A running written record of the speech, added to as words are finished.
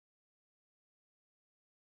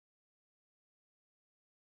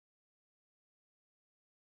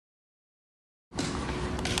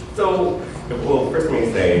So, well, first let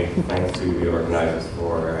me say thanks to the organizers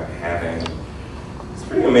for having this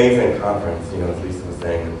pretty amazing conference. As Lisa was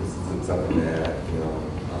saying, that this isn't something that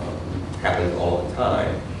happens all the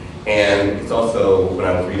time. And it's also, when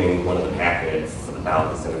I was reading one of the packets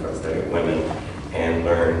about the Center for the Study of Women and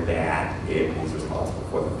learned that it was responsible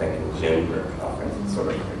for the Thinking Gender conference, it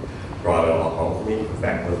sort of brought it all home for me, because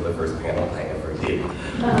that was the first panel I ever did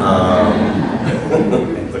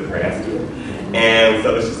as a grad student. And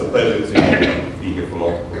so it's just a pleasure to be here for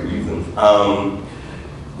multiple reasons. And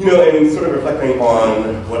sort of reflecting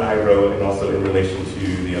on what I wrote and also in relation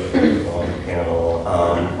to the other people on the panel,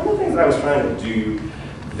 one of the things that I was trying to do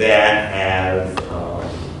that has,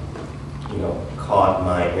 caught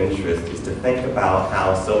my interest is to think about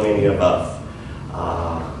how so many of us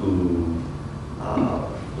who, are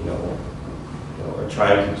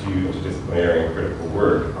trying to do interdisciplinary and critical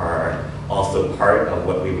work are also part of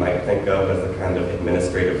what we might think of as a kind of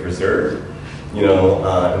administrative reserve, in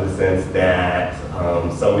the sense that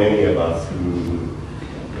so many of us who,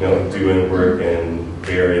 doing work in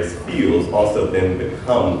various fields also then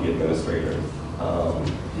become the administrators,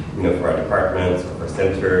 for our departments, for our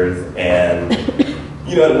centers, and,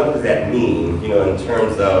 and what does that mean, in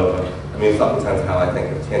terms of, it's oftentimes how I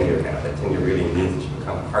think of tenure now, that tenure really means that you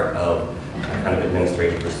become part of a kind of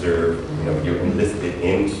administrative reserve, you're enlisted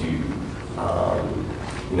into,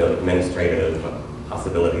 administrative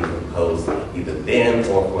possibilities and posts either then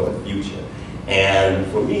or for the future. And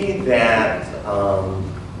for me, that,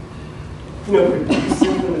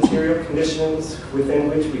 producing the material conditions within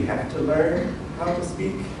which we have to learn how to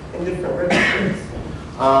speak in different registers,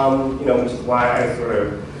 which is why I sort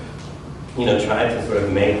of, tried to sort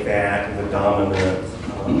of make that the dominant,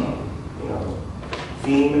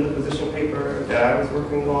 theme in the position paper that I was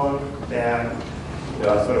working on, that, I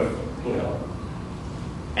sort of,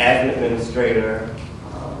 as an administrator,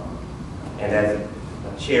 and as a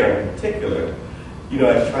chair in particular, I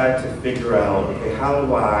tried to figure out, okay, how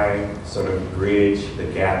do I sort of bridge the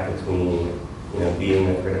gap between, being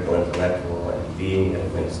a critical intellectual and being an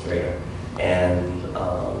administrator, and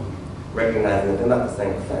recognizing that they're not the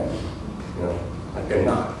same thing, like they're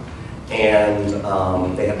not. And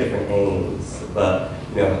they have different aims, but,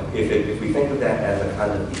 if we think of that as a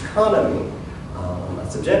kind of economy, a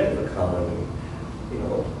subjective economy,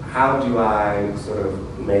 how do I sort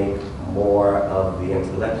of make more of the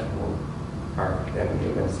intellectual part than the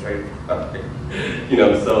administrative part?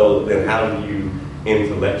 So then how do you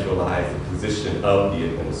intellectualize the position of the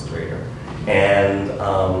administrator? And,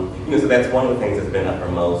 so that's one of the things that's been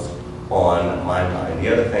uppermost on my mind.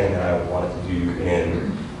 The other thing that I wanted to do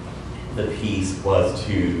in the piece was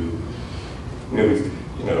to,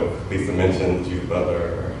 Lisa mentioned the Judith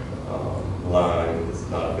Butler line, it's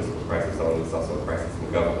not a fiscal crisis only, it's also a crisis in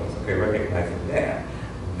governance. Okay, recognizing that,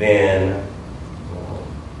 then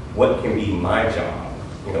what can be my job,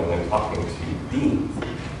 when talking to deans,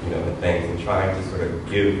 and things, and trying to sort of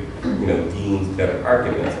give, deans better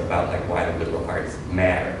arguments about like why the liberal arts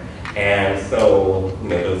matter. And so,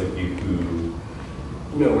 those of you who,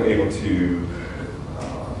 were able to,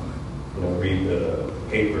 read the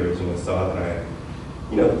papers, saw that I,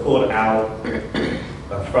 pulled out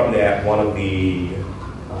from that one of the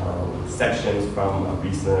sections from a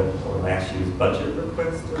recent or last year's budget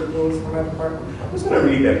request to the deans from my department. I'm just going to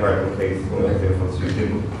read that part in case, there are folks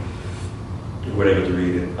who weren't able to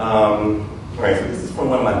read it. All right, so this is from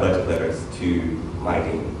one of my budget letters to my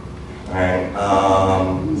dean. All right.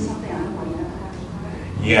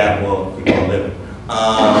 Yeah, well, people are living.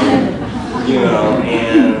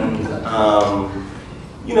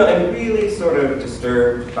 And really sort of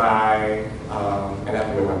disturbed by, and I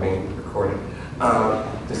remember being recorded,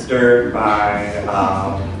 disturbed by, an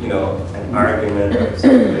argument that was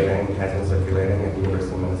circulating, has been circulating at the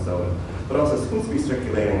University of Minnesota, but also seems to be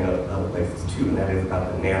circulating at other places too, and that is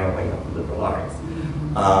about the narrowing of the liberal arts.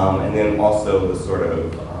 And then also the sort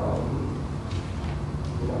of,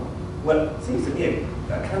 what seems to be a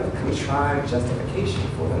kind of contrived justification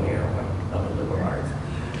for the narrowing of the liberal arts.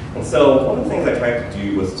 And so one of the things I tried to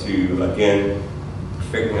do was to, again,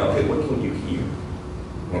 figuring out, okay, what can you hear?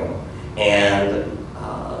 And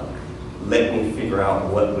let me figure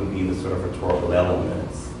out what would be the sort of rhetorical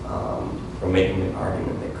elements for making an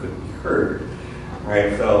argument that could be heard. All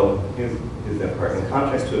right, so here's that part. In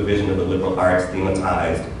contrast to a vision of the liberal arts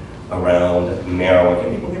thematized around narrowing,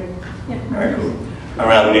 can people hear me? Yeah. All right, cool.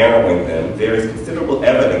 Around narrowing them, there is considerable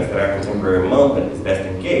evidence that our contemporary moment is best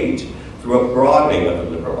engaged through a broadening of the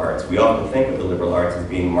liberal arts. We often think of the liberal arts as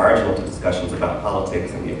being marginal to discussions about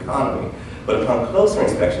politics and the economy, but upon closer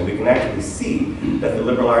inspection, we can actually see that the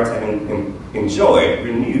liberal arts have enjoyed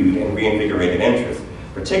renewed and reinvigorated interest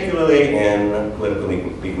particularly in political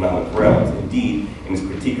and economic realms. Indeed, in his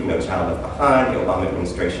critique of No Child Left Behind, the Obama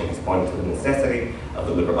administration has pointed to the necessity of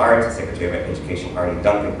the liberal arts. Secretary of Education Arnie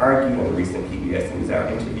Duncan argued in a recent PBS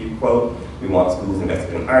NewsHour interview, quote, "We want schools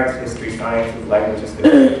invested in arts, history, sciences, languages,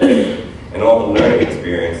 and all the learning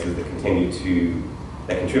experiences that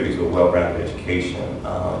contribute to a well-rounded education.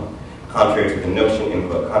 Contrary to the notion, end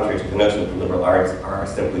quote, contrary to the notion that the liberal arts are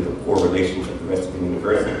simply the poor relations of the rest of the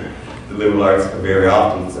university, the liberal arts are very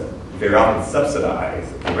often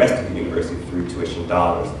subsidize the rest of the university through tuition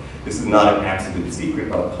dollars. This is not an absolute secret,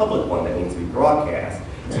 but a public one that needs to be broadcast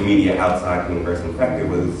to media outside the university. In fact, it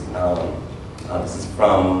was, this is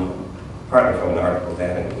partly from an article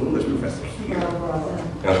that an English professor here.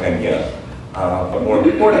 Okay, yeah. But more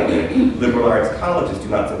importantly, liberal arts colleges do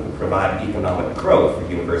not simply provide economic growth for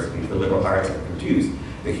universities. The liberal arts have produced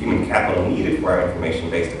the human capital needed for our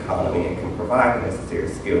information-based economy and can provide the necessary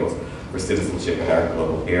skills for citizenship in our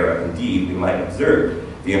global era. Indeed, we might observe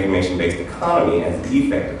the information-based economy as the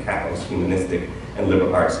effect of capitalist, humanistic, and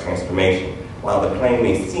liberal arts transformation. While the claim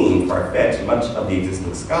may seem far-fetched, much of the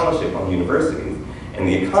existing scholarship on universities and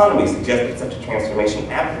the economy suggests that such a transformation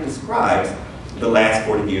aptly describes the last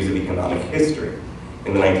 40 years of economic history.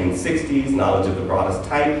 In the 1960s, knowledge of the broadest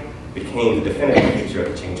type became the definitive feature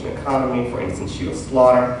of the changing economy. For instance, Sheila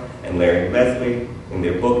Slaughter and Larry Leslie, in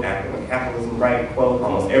their book, Academic Capitalism, write, quote,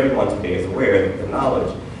 "Almost everyone today is aware that the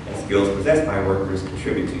knowledge and skills possessed by workers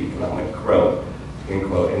contribute to economic growth," end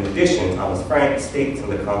quote. In addition, Thomas Frank states in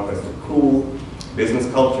The Conquest of Cool, Business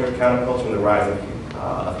Culture, Counterculture, and the Rise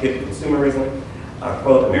of Hip Consumerism,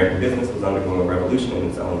 quote, "American business was undergoing a revolution in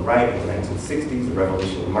its own right in the 1960s, a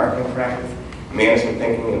revolution in marketing practice, management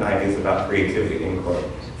thinking, and ideas about creativity," end quote.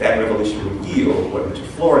 That revolution revealed what Richard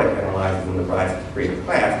Florida analyzes in The Rise of the Creative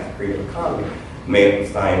Class as the creative economy, made up of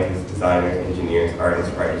scientists, designers, engineers,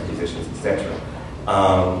 artists, writers, musicians, etc.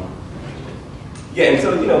 Yeah, and so,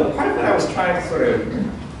 part of what I was trying to sort of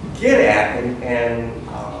get at and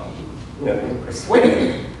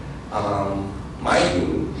persuade my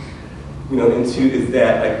team, into is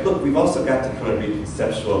that, like, look, we've also got to kind of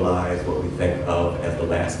reconceptualize what we think of as the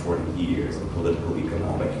last 40 years of political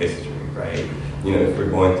economic history, right? If we're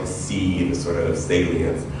going to see the sort of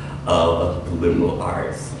salience of the liberal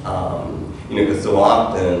arts, because so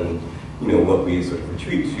often, what we sort of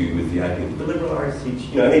retreat to is the idea that the liberal arts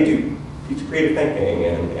teach, they do teach creative thinking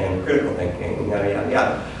and critical thinking, and yada, yada,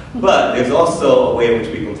 yada. But there's also a way in which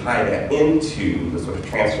we can tie that into the sort of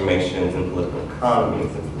transformations in political economy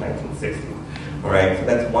since the 1960s, all right? So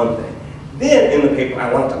that's one thing. Then in the paper,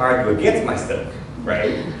 I wanted to argue against myself,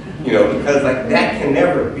 right? Because like that can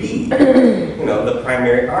never be, the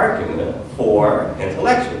primary argument for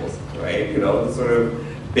intellectuals, right? The sort of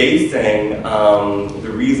basing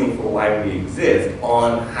the reason for why we exist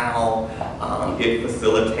on how it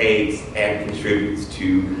facilitates and contributes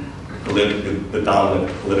to the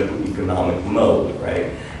dominant political economic mode, right?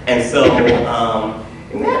 And so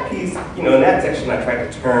in that piece, in that section, I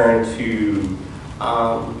tried to turn to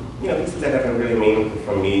pieces that have been really meaningful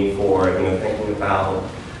for me for thinking about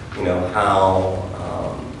how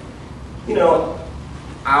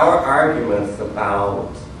our arguments about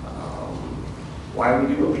why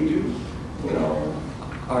we do what we do,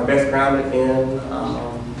 are best grounded in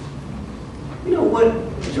what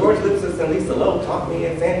George Lipsis and Lisa Loeb taught me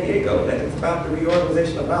in San Diego, that it's about the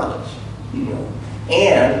reorganization of knowledge.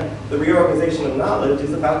 And the reorganization of knowledge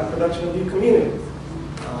is about the production of new communities.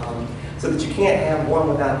 So that you can't have one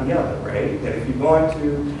without the other, right? That if you're going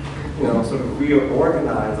to, sort of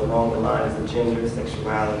reorganize along the lines of gender,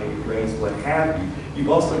 sexuality, race, what have you, you've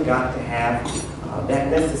also got to have,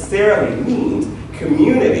 that necessarily means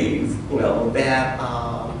communities, that,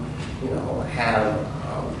 have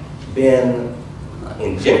been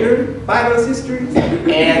engendered by those histories,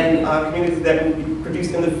 and communities that will be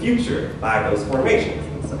produced in the future by those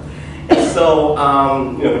formations. And so,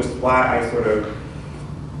 which is why I sort of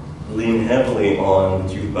lean heavily on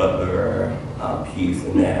the Judith Butler piece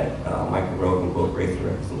in that Michael Rogan book, Race and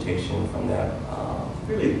Representation, from that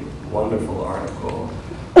really wonderful article,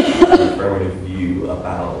 affirmative view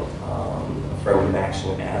about affirmative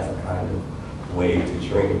action as a kind of way to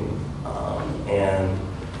dream. And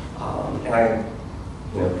I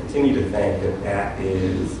continue to think that that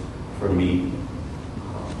is, for me,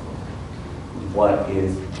 what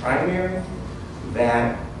is primary,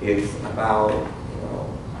 that it's about,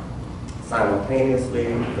 simultaneously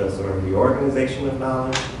the sort of reorganization of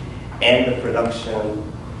knowledge and the production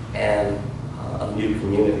and of new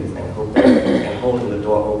communities and holding the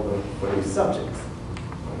door open for new subjects.